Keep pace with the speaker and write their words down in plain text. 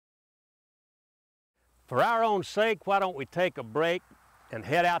For our own sake, why don't we take a break and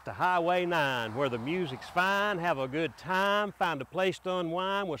head out to Highway 9 where the music's fine, have a good time, find a place to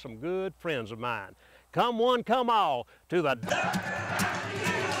unwind with some good friends of mine. Come one, come all to the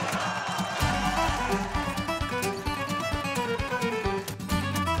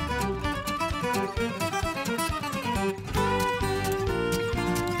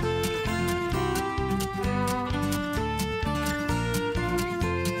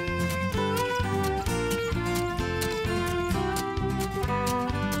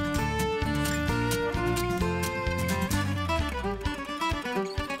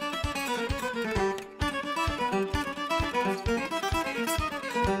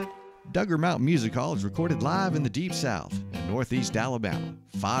Duggar Mountain Music Hall is recorded live in the Deep South in northeast Alabama,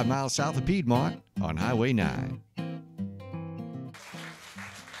 5 miles south of Piedmont on Highway 9.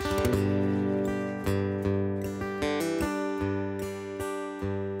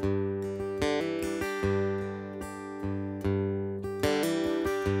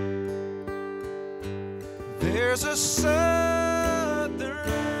 There's a southern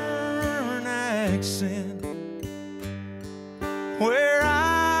accent where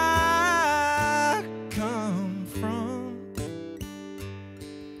I come from.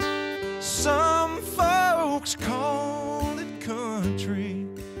 Some folks call it country,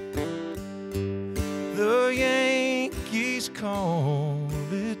 the Yankees call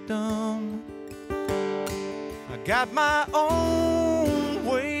it dumb. I got my own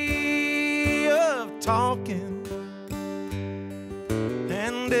way of talking,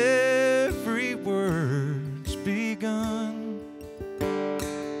 and every word's begun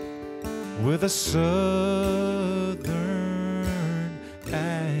with a southern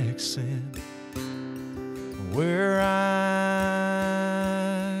accent where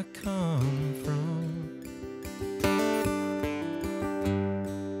I come from.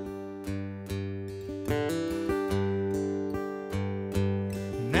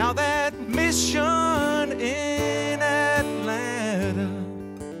 Now that mission in Atlanta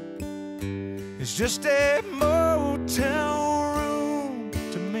is just a motel room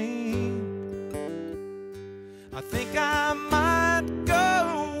to me. I think I might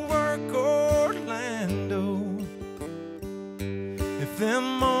go work Orlando if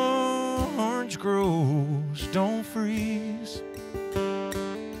them orange groves don't freeze.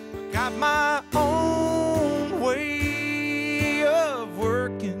 I got my own way of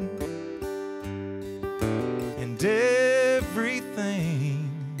working, and everything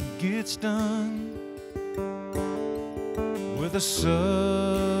gets done with a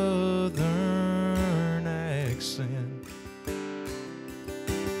southern accent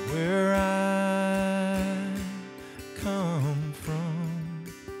where I come from.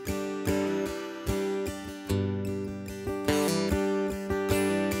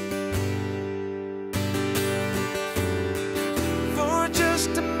 For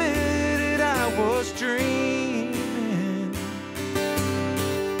just a minute I was dreaming.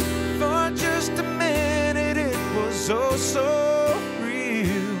 For just a minute it was oh so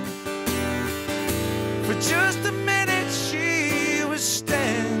real. For just a minute she was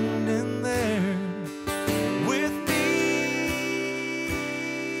standing there with me.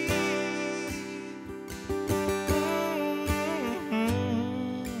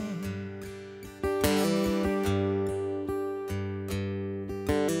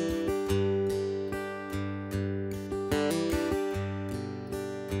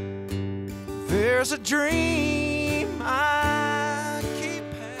 There's a dream I keep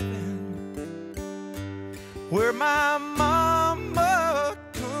having where my mama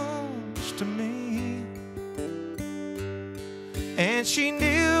comes to me and she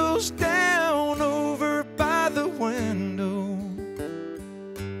kneels down over by the window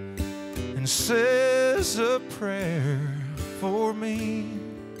and says a prayer for me.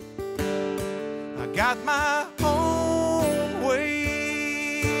 I got my own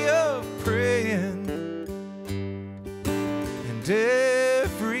way of praying, and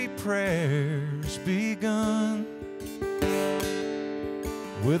every prayer's begun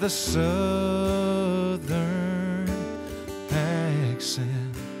with a southern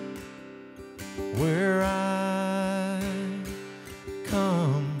accent where I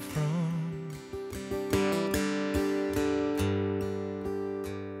come from.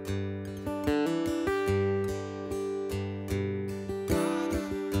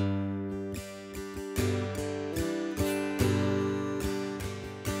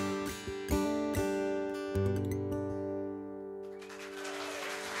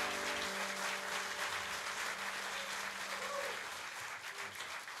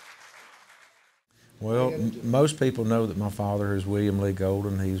 Well, most people know that my father is William Lee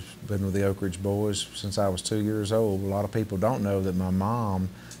Golden. He's been with the Oak Ridge Boys since I was 2 years old. A lot of people don't know that my mom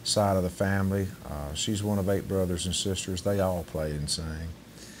side of the family, she's one of 8 brothers and sisters. They all play and sing.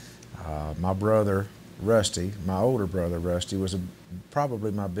 My brother, Rusty, my older brother, Rusty, was probably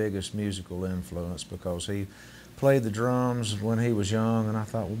my biggest musical influence because he played the drums when he was young, and I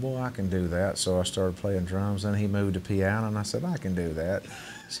thought, well, boy, I can do that. So I started playing drums. Then he moved to piano, and I said, I can do that.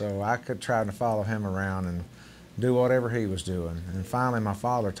 So I could try to follow him around and do whatever he was doing. And finally, my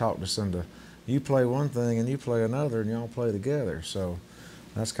father talked us into, you play one thing and you play another, and y'all play together. So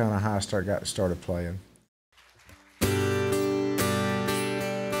that's kind of how I got started playing.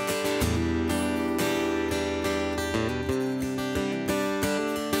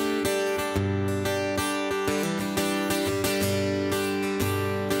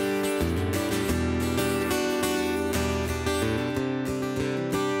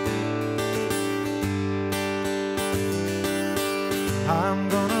 I'm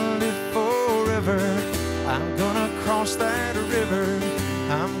gonna live forever. I'm gonna cross that river.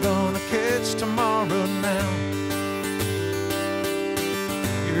 I'm gonna catch tomorrow now.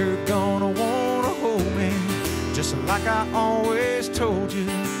 You're gonna wanna hold me just like I always told you.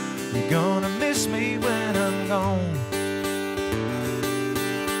 You're gonna miss me when I'm gone.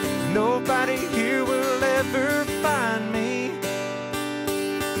 Nobody here will ever find me,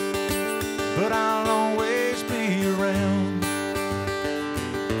 but I'll always be around.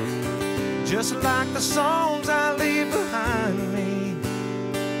 Just like the songs I leave behind me,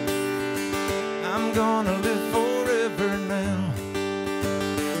 I'm gonna live forever now.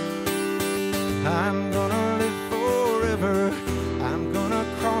 I'm gonna live forever. I'm gonna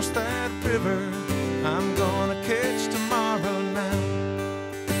cross that river. I'm gonna catch tomorrow now.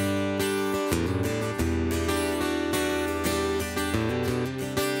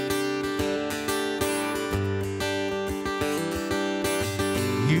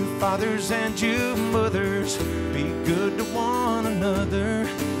 You fathers and you mothers, be good to one another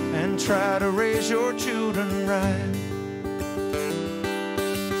and try to raise your children right.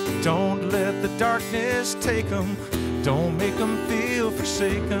 Don't let the darkness take them. Don't make them feel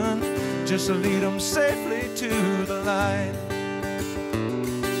forsaken. Just lead them safely to the light.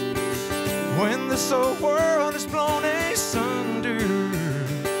 When this whole world is blown asunder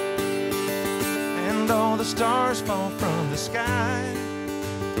and all the stars fall from the sky,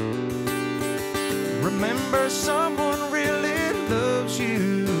 remember someone really loves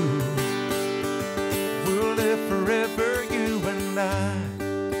you. We'll live forever, you and I.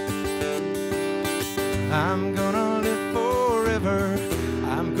 I'm gonna live forever.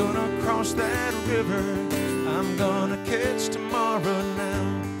 I'm gonna cross that river. I'm gonna catch tomorrow now.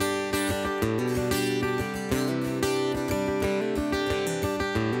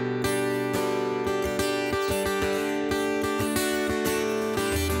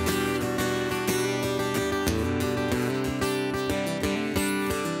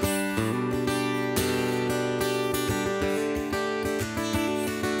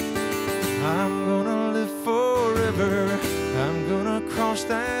 I'm gonna live forever. I'm gonna cross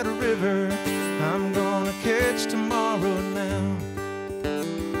that river. I'm gonna catch tomorrow now.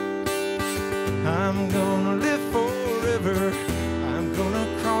 I'm gonna live forever. I'm gonna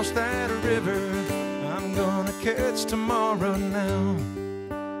cross that river. I'm gonna catch tomorrow now.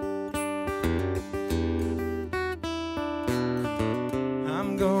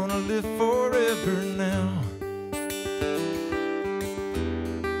 I'm gonna live forever now.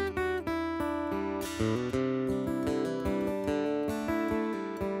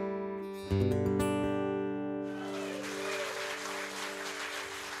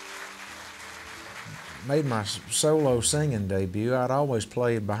 Made my solo singing debut. I'd always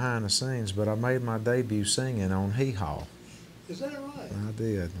played behind the scenes, but I made my debut singing on Hee Haw. Is that right? I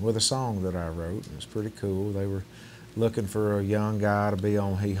did, with a song that I wrote. It was pretty cool. They were looking for a young guy to be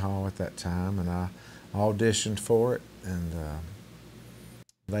on Hee Haw at that time, and I auditioned for it, and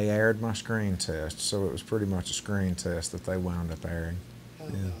they aired my screen test, so it was pretty much a screen test that they wound up airing. How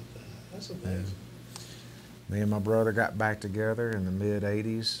about that? That's amazing. Yeah. Me and my brother got back together in the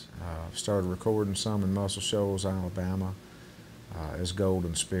mid-'80s, started recording some in Muscle Shoals, Alabama, as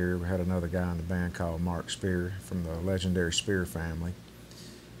Golden Spear. We had another guy in the band called Mark Spear from the legendary Spear family,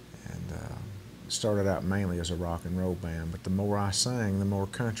 and started out mainly as a rock and roll band, but the more I sang, the more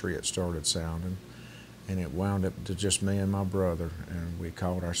country it started sounding, and it wound up to just me and my brother, and we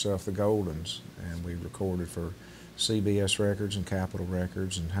called ourselves the Goldens, and we recorded for CBS Records and Capitol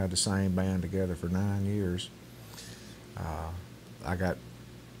Records and had the same band together for 9 years. I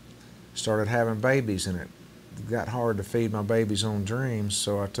started having babies, and it got hard to feed my babies on dreams,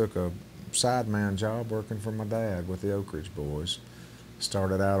 so I took a sideman job working for my dad with the Oak Ridge Boys.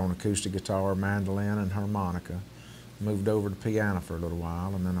 Started out on acoustic guitar, mandolin, and harmonica. Moved over to piano for a little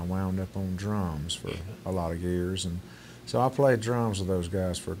while, and then I wound up on drums for a lot of years. And so I played drums with those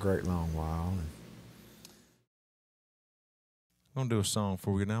guys for a great long while. I'm going to do a song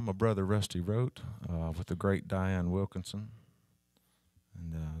for you now. My brother Rusty wrote with the great Diane Wilkinson.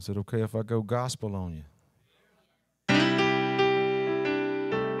 And is it okay if I go gospel on you?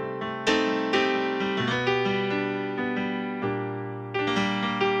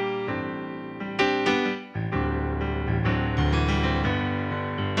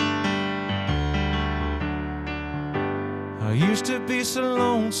 I used to be so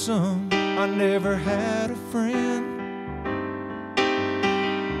lonesome, I never had a friend.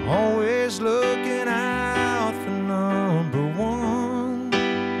 Always looking out for number one.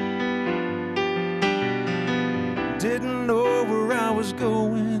 Didn't know where I was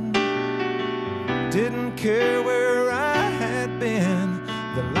going, didn't care where I had been.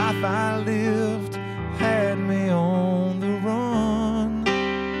 The life I lived had me on the run.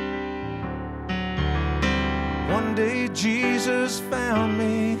 One day Jesus found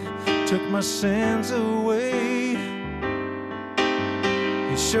me, took my sins away.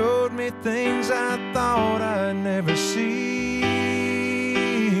 He showed me things I thought I'd never see.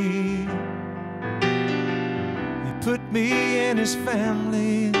 He put me in his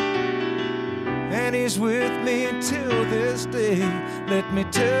family, and he's with me until this day. Let me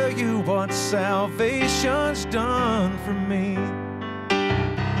tell you what salvation's done for me.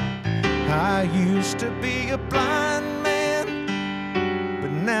 I used to be a blind man,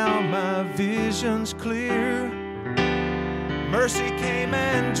 but now my vision's clear. Mercy came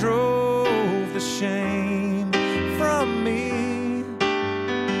and drove the shame from me.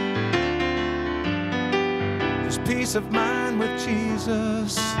 There's peace of mind with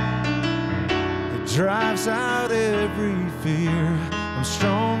Jesus that drives out every fear. I'm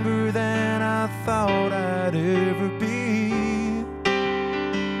stronger than I thought I'd ever be.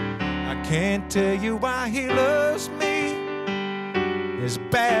 I can't tell you why he loves me as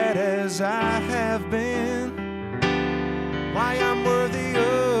bad as I have been, why I'm worthy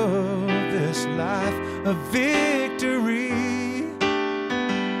of this life of victory.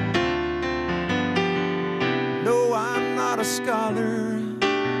 No, I'm not a scholar,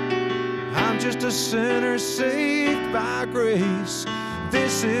 I'm just a sinner saved by grace.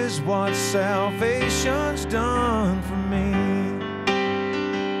 This is what salvation's done for me.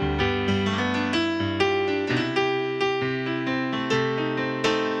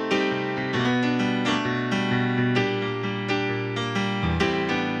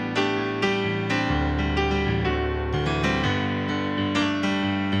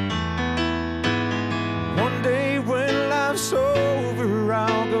 Over,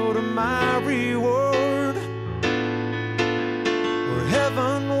 I'll go to my reward, where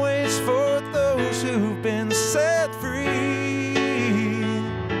heaven waits for those who've been set free,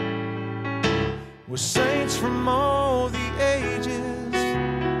 with saints from all the ages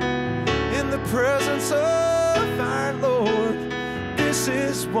in the presence of our Lord. This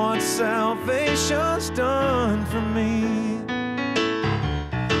is what salvation's done for me.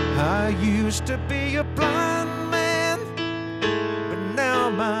 I used to be a blind man, now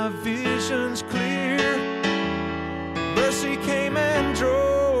my vision's clear. Mercy came and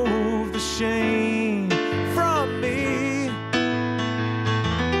drove the shame from me.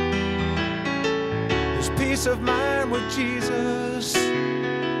 There's peace of mind with Jesus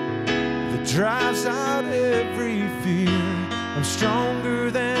that drives out every fear. I'm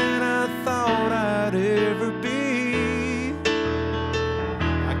stronger than I thought I'd ever be.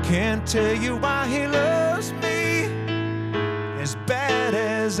 I can't tell you why he loves me as bad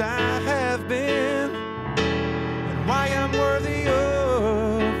as I have been, and why I'm worthy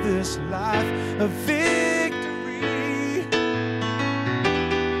of this life of victory.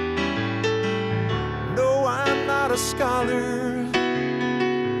 No, I'm not a scholar,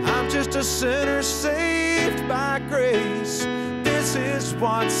 I'm just a sinner saved by grace. This is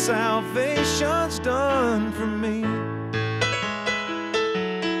what salvation's done for me.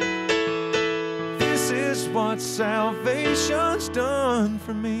 This is what salvation's done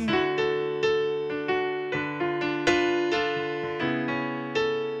for me.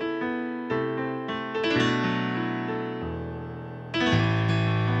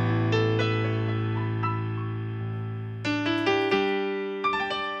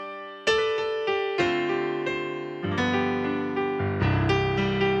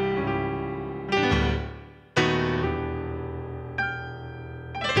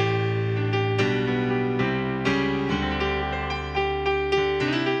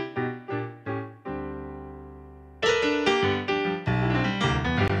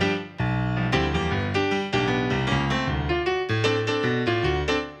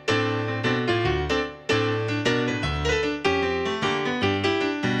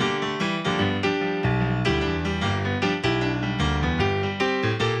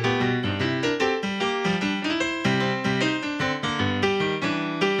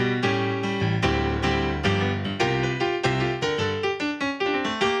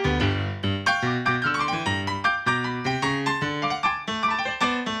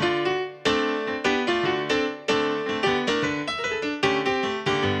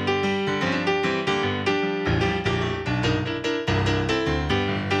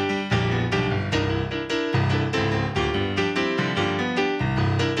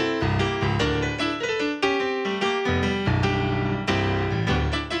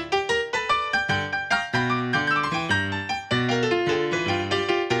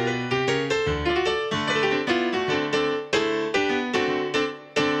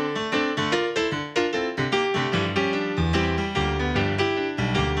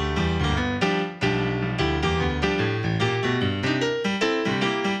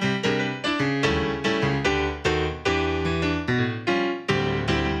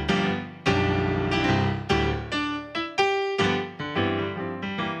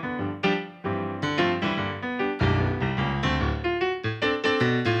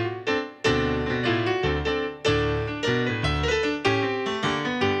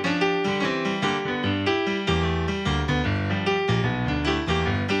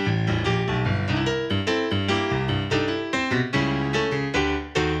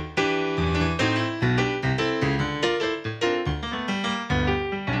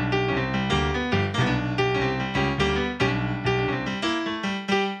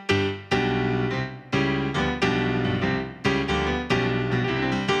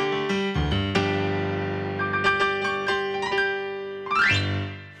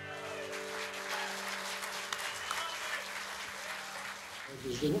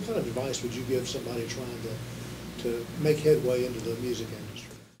 What kind of advice would you give somebody trying to make headway into the music industry?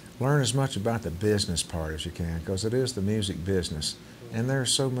 Learn as much about the business part as you can, because it is the music business. And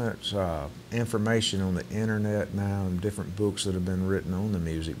there's so much information on the internet now and different books that have been written on the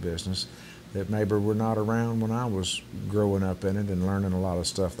music business that maybe were not around when I was growing up in it and learning a lot of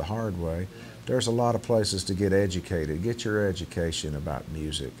stuff the hard way. There's a lot of places to get educated. Get your education about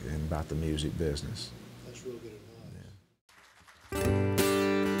music and about the music business. That's real good advice.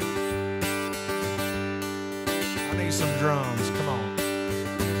 I need some drums, come on.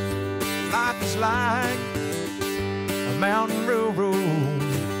 Life is like a mountain railroad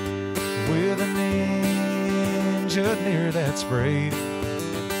with an engineer that's brave.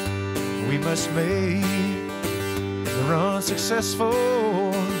 We must make the run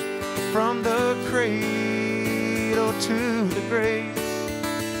successful from the cradle to the grave.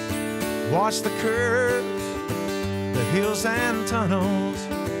 Watch the curves, the hills and tunnels,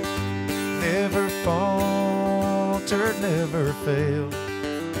 never falter, never fail.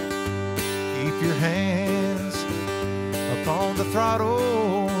 Keep your hands upon the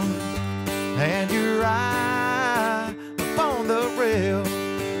throttle and your eye upon the rail.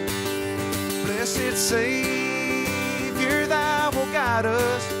 Blessed Savior, thou wilt guide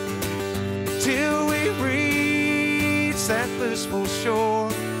us till we reach that blissful shore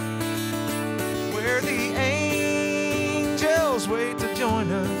where the angels wait to join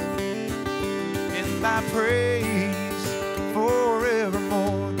us in thy praise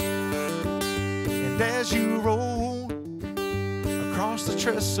forevermore. And as you roll across the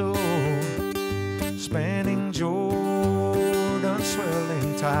trestle, spanning Jordan's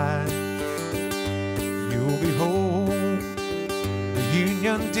swelling tide, you'll behold the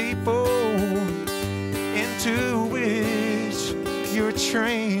Union Depot into which your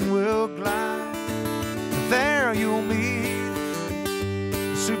train will glide. There you'll meet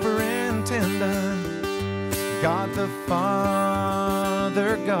the superintendent, God the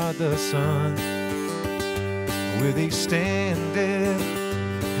Father, God the Son. With extended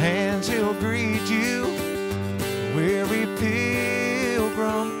hands he'll greet you, weary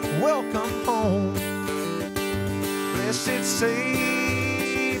pilgrim, welcome home. Blessed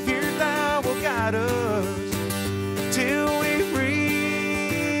Savior, thou wilt guide us till we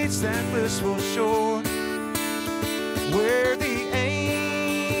reach that blissful shore where the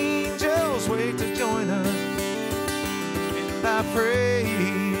angels wait to join us in thy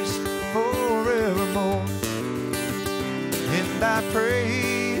praise forevermore. In thy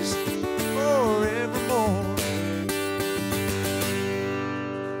praise forevermore.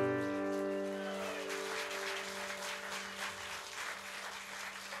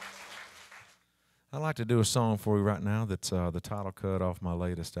 I'd like to do a song for you right now that's the title cut off my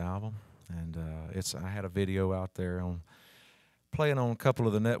latest album. And I had a video out there on playing on a couple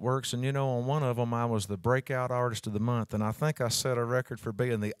of the networks, and you know, on one of them I was the Breakout Artist of the Month, and I think I set a record for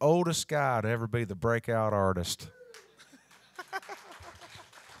being the oldest guy to ever be the breakout artist.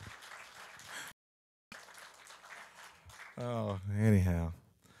 Oh, anyhow,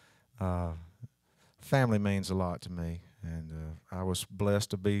 family means a lot to me, and I was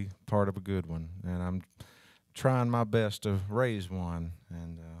blessed to be part of a good one, and I'm trying my best to raise one.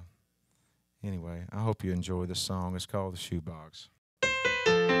 And anyway, I hope you enjoy this song. It's called The Shoebox.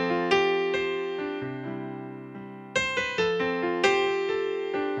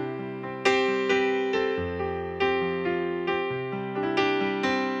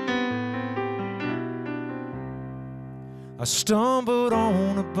 I stumbled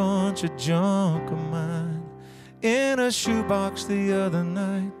on a bunch of junk of mine in a shoebox the other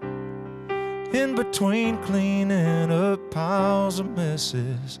night. In between cleaning up piles of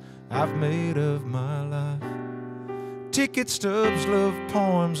messes I've made of my life. Ticket stubs, love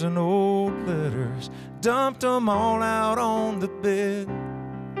poems, and old letters, dumped them all out on the bed.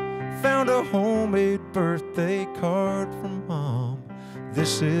 Found a homemade birthday card from Mom.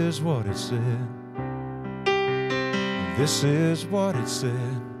 This is what it said. This is what it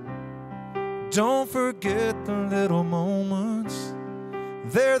said. Don't forget the little moments.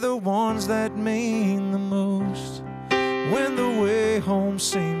 They're the ones that mean the most. When the way home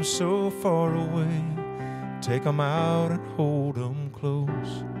seems so far away, take 'em out and hold 'em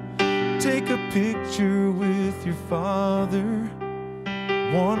close. Take a picture with your father.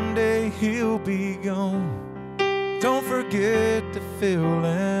 One day he'll be gone. Don't forget to fill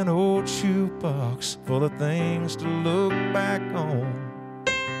an old shoebox full of things to look back on.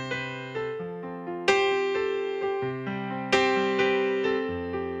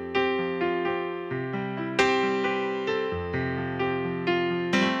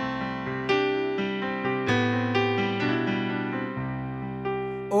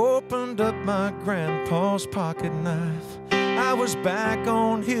 opened up my grandpa's pocket knife. I was back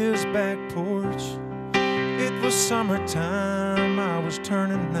on his back porch. It was summertime, I was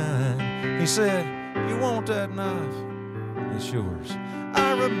turning 9. He said, "You want that knife? It's yours."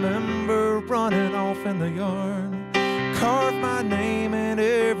 I remember running off in the yard, carved my name in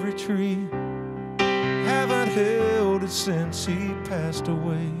every tree. Haven't held it since he passed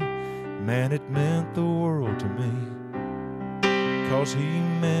away. Man, it meant the world to me, 'cause he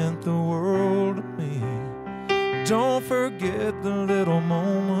meant the world to me. Don't forget the little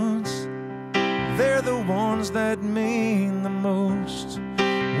moments, they're the ones that mean the most.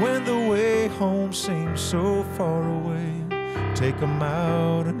 When the way home seems so far away, take them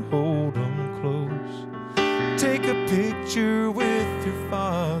out and hold them close. Take a picture with your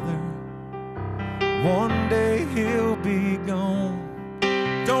father, one day he'll be gone.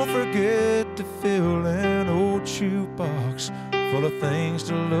 Don't forget to fill an old shoebox full of things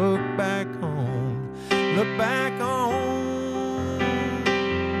to look back on. Look back on.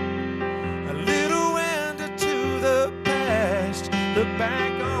 A little window to the past. Look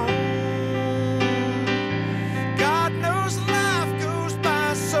back on. God knows life goes by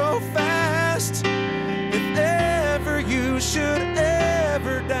so fast. If ever you should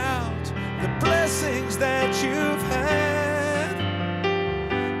ever doubt the blessings that you've had,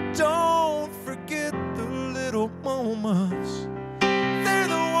 don't forget the little moments. They're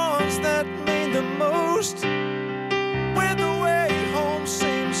the ones that mean the most. When the way home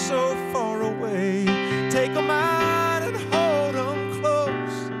seems so far away, take them out and hold them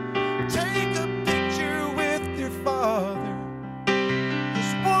close. Take a picture with your father,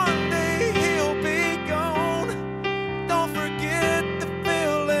 'cause one day he'll be gone. Don't forget to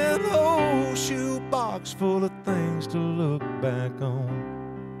fill an old shoebox full of things to look back on.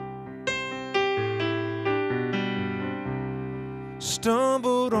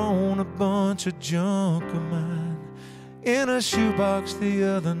 Stumbled on a bunch of junk of mine in a shoebox the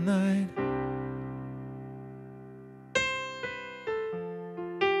other night.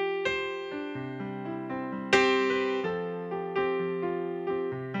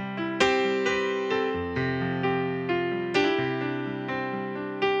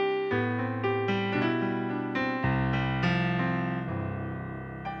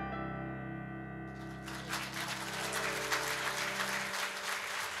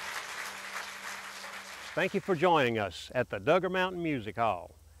 Thank you for joining us at the Duggar Mountain Music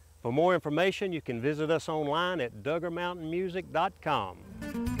Hall. For more information, you can visit us online at duggarmountainmusic.com.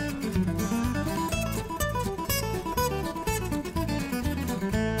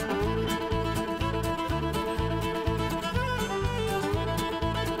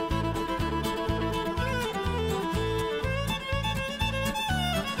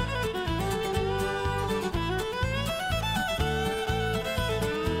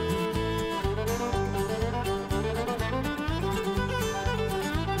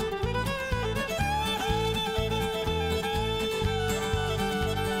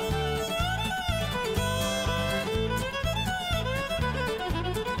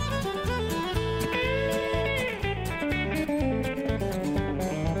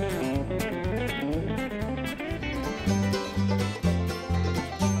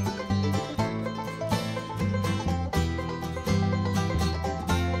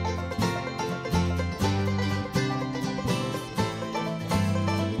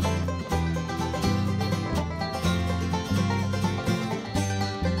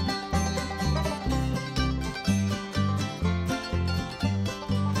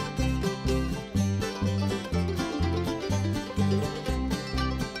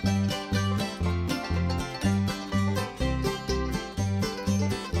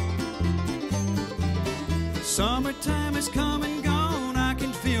 Summertime has come and gone. I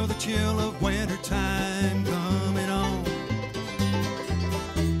can feel the chill of wintertime coming on.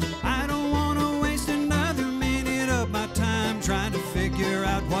 I don't want to waste another minute of my time trying to figure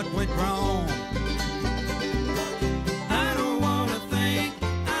out what went wrong. I don't want to think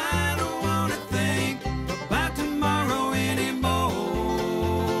about tomorrow anymore.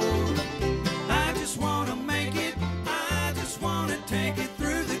 I just want to make it, I just want to take it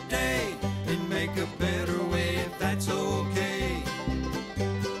through the day and make a better way, if that's okay.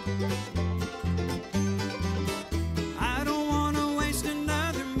 I don't want to waste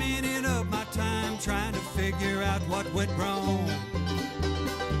another minute of my time trying to figure out what went wrong.